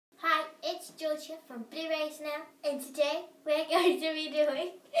it's Georgia from Blu-rays Now, and today we're going to be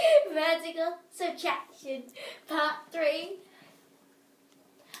doing vertical subtraction part 3.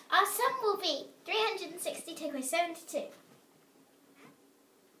 Our sum will be 360 take away 72.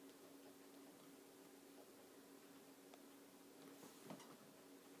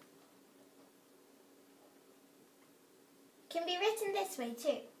 Can be written this way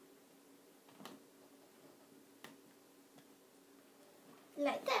too.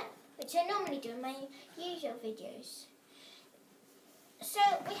 Like that, which I normally do in my usual videos. So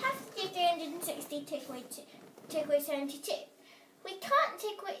we have to do 360 take away 72. We can't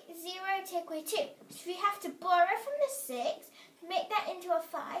take away 0, take away 2. So we have to borrow from the 6, make that into a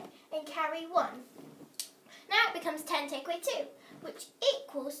 5 and carry 1. Now it becomes 10 take away 2, which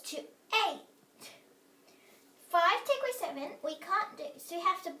equals to 8. 5 take away 7 we can't do, so we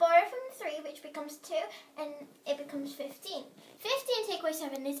have to borrow from the 3, which becomes 2, and it becomes 15. 15 take away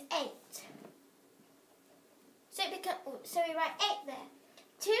 7 is 8. So we write 8 there.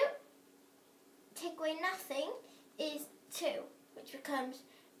 2 take away nothing is 2, which becomes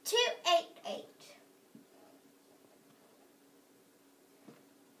 288.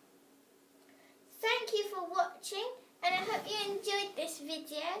 Thank you for watching, and I hope you enjoyed this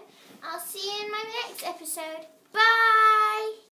video. I'll see you in my next episode. Bye!